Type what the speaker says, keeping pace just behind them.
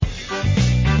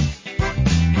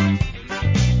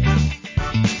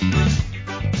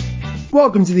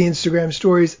Welcome to the Instagram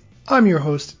Stories. I'm your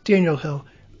host, Daniel Hill.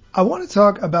 I want to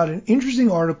talk about an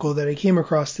interesting article that I came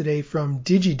across today from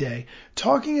DigiDay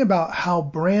talking about how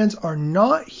brands are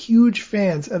not huge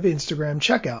fans of Instagram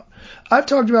checkout. I've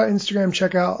talked about Instagram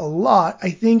checkout a lot. I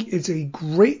think it's a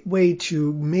great way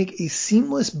to make a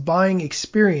seamless buying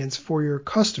experience for your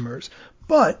customers,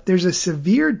 but there's a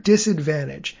severe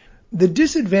disadvantage. The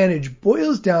disadvantage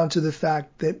boils down to the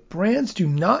fact that brands do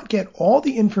not get all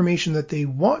the information that they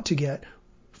want to get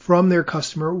from their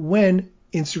customer when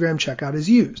Instagram checkout is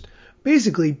used.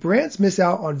 Basically, brands miss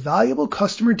out on valuable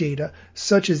customer data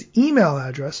such as email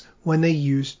address when they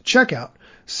use checkout.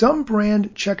 Some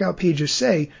brand checkout pages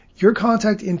say your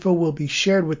contact info will be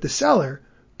shared with the seller,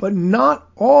 but not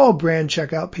all brand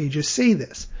checkout pages say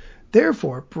this.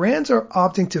 Therefore, brands are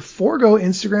opting to forego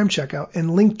Instagram checkout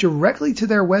and link directly to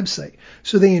their website,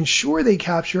 so they ensure they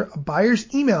capture a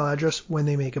buyer's email address when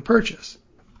they make a purchase.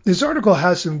 This article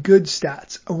has some good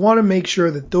stats. I want to make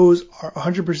sure that those are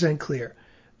 100% clear.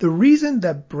 The reason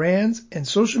that brands and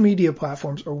social media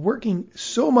platforms are working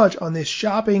so much on this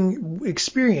shopping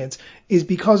experience is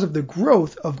because of the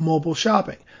growth of mobile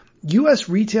shopping. U.S.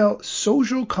 retail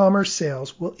social commerce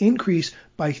sales will increase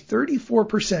by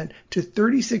 34% to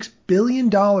 $36 billion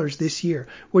this year,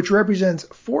 which represents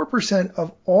 4%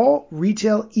 of all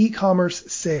retail e-commerce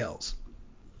sales.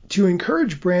 To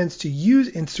encourage brands to use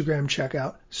Instagram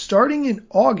checkout, starting in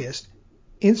August,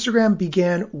 Instagram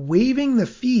began waiving the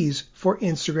fees for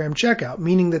Instagram checkout,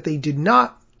 meaning that they did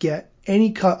not get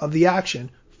any cut of the action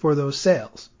for those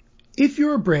sales. If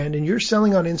you're a brand and you're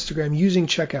selling on Instagram using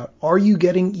checkout, are you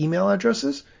getting email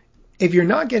addresses? If you're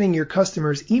not getting your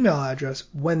customer's email address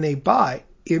when they buy,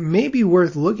 it may be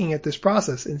worth looking at this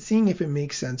process and seeing if it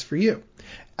makes sense for you.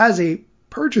 As a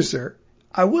purchaser,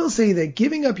 I will say that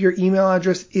giving up your email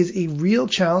address is a real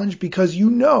challenge because you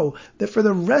know that for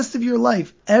the rest of your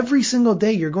life, every single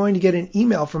day you're going to get an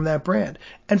email from that brand.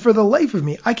 And for the life of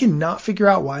me, I cannot figure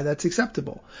out why that's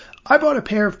acceptable. I bought a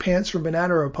pair of pants from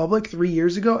Banana Republic 3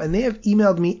 years ago, and they have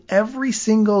emailed me every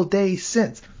single day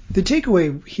since. The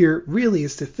takeaway here really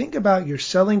is to think about your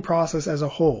selling process as a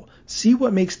whole. See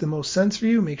what makes the most sense for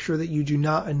you. Make sure that you do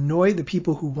not annoy the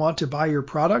people who want to buy your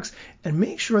products, and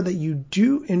make sure that you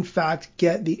do in fact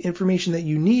get the information that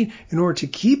you need in order to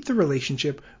keep the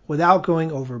relationship without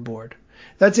going overboard.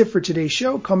 That's it for today's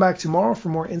show. Come back tomorrow for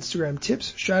more Instagram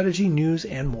tips, strategy, news,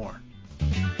 and more.